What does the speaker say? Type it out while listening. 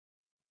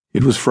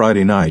It was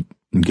Friday night,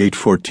 and Gate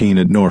 14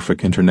 at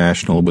Norfolk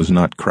International was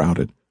not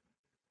crowded.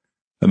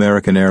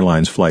 American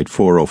Airlines Flight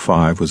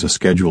 405 was a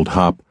scheduled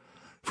hop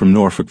from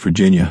Norfolk,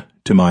 Virginia,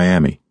 to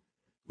Miami,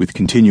 with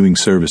continuing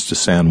service to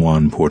San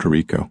Juan, Puerto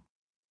Rico.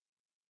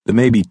 The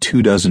maybe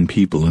 24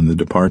 people in the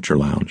departure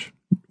lounge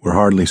were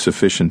hardly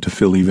sufficient to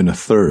fill even a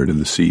third of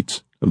the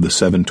seats of the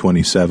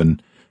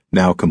 727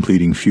 now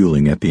completing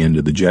fueling at the end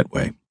of the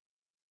jetway.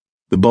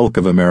 The bulk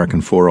of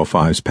American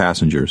 405's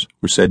passengers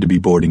were said to be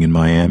boarding in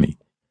Miami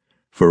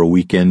for a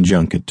weekend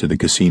junket to the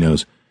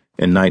casinos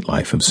and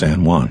nightlife of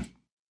San Juan.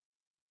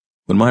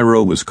 When my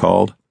row was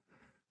called,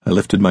 I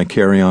lifted my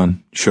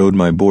carry-on, showed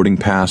my boarding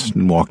pass,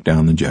 and walked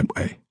down the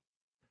jetway.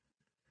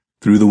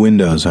 Through the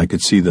windows I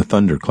could see the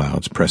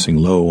thunderclouds pressing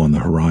low on the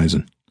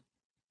horizon.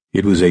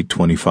 It was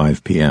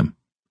 8:25 p.m.,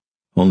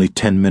 only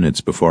 10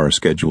 minutes before our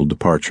scheduled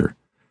departure,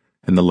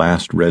 and the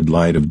last red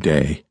light of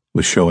day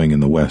was showing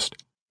in the west.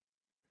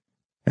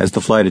 As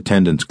the flight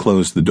attendants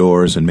closed the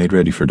doors and made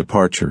ready for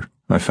departure,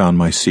 I found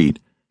my seat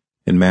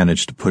and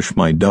managed to push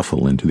my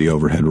duffel into the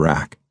overhead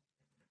rack.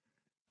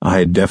 I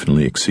had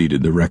definitely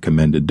exceeded the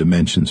recommended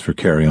dimensions for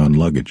carry-on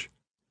luggage.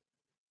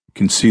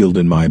 Concealed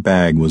in my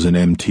bag was an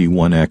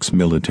MT-1X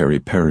military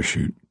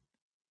parachute.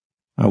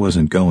 I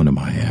wasn't going to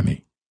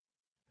Miami.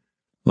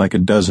 Like a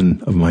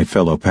dozen of my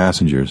fellow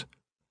passengers,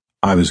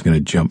 I was going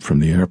to jump from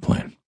the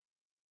airplane.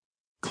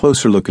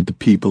 Closer look at the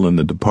people in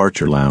the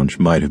departure lounge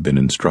might have been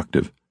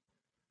instructive.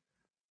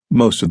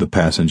 Most of the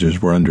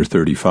passengers were under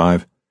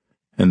 35,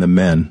 and the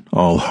men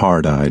all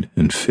hard-eyed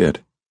and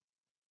fit.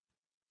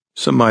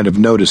 Some might have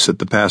noticed that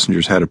the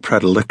passengers had a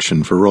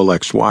predilection for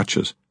Rolex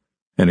watches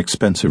and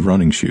expensive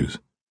running shoes.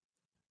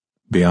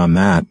 Beyond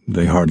that,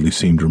 they hardly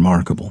seemed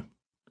remarkable.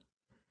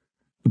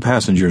 The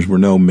passengers were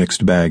no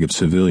mixed bag of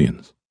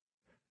civilians.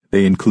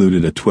 They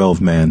included a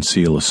 12-man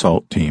SEAL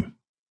assault team.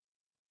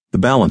 The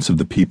balance of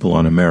the people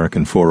on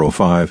American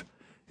 405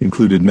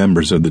 included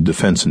members of the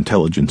Defense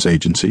Intelligence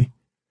Agency,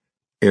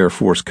 Air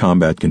Force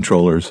combat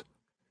controllers,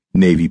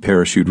 Navy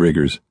parachute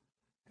riggers,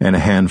 and a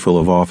handful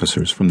of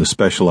officers from the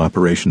Special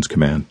Operations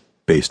Command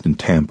based in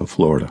Tampa,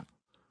 Florida.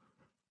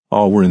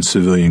 All were in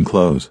civilian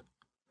clothes.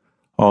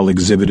 All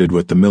exhibited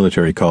what the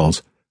military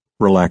calls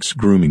relaxed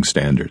grooming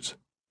standards.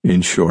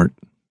 In short,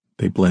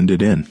 they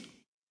blended in.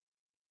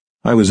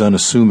 I was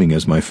unassuming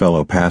as my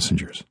fellow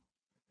passengers.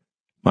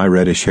 My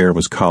reddish hair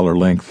was collar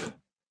length.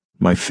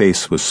 My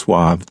face was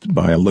swathed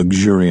by a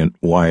luxuriant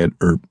Wyatt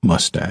Earp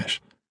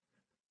mustache,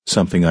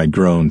 something I'd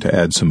grown to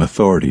add some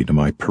authority to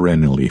my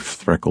perennially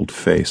freckled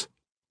face.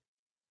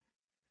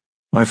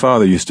 My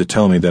father used to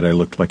tell me that I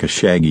looked like a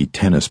shaggy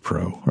tennis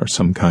pro or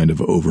some kind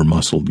of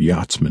over-muscled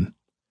yachtsman,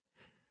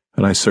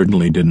 and I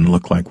certainly didn't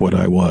look like what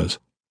I was,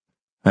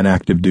 an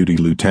active-duty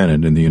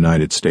lieutenant in the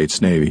United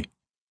States Navy.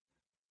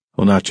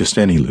 Well, not just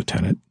any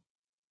lieutenant.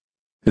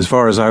 As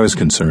far as I was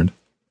concerned,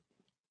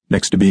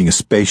 next to being a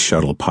space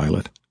shuttle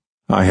pilot,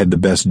 I had the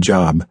best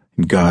job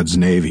in God's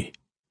Navy.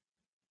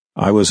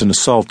 I was an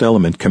assault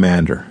element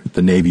commander at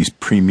the Navy's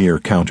premier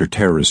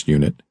counter-terrorist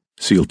unit,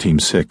 SEAL Team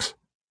 6.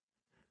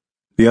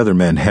 The other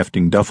men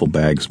hefting duffel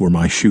bags were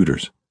my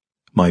shooters,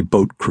 my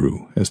boat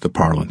crew, as the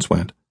parlance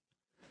went.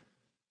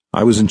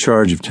 I was in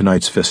charge of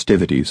tonight's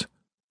festivities,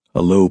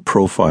 a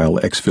low-profile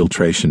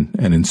exfiltration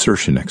and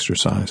insertion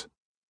exercise.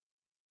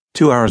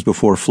 2 hours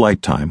before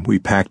flight time, we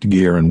packed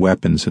gear and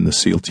weapons in the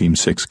SEAL Team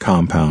 6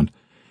 compound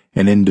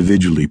and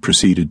individually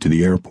proceeded to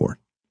the airport.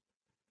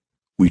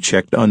 We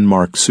checked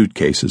unmarked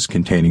suitcases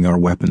containing our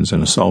weapons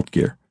and assault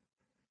gear,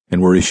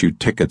 and were issued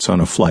tickets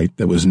on a flight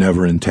that was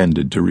never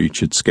intended to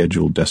reach its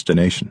scheduled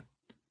destination.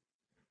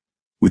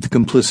 With the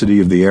complicity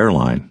of the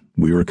airline,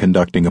 we were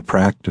conducting a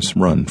practice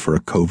run for a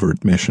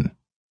covert mission.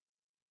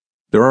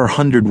 There are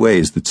 100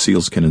 ways that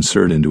SEALs can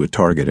insert into a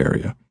target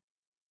area.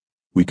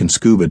 We can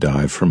scuba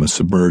dive from a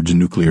submerged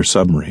nuclear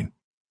submarine.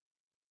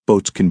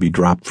 Boats can be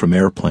dropped from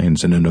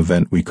airplanes in an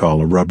event we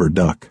call a rubber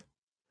duck.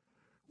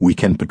 We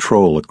can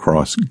patrol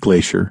across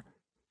glacier,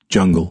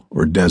 jungle,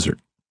 or desert.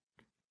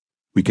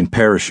 We can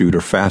parachute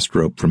or fast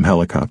rope from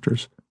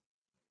helicopters.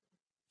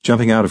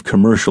 Jumping out of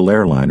commercial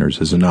airliners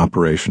is an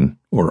operation,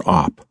 or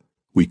op,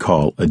 we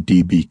call a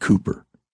DB Cooper.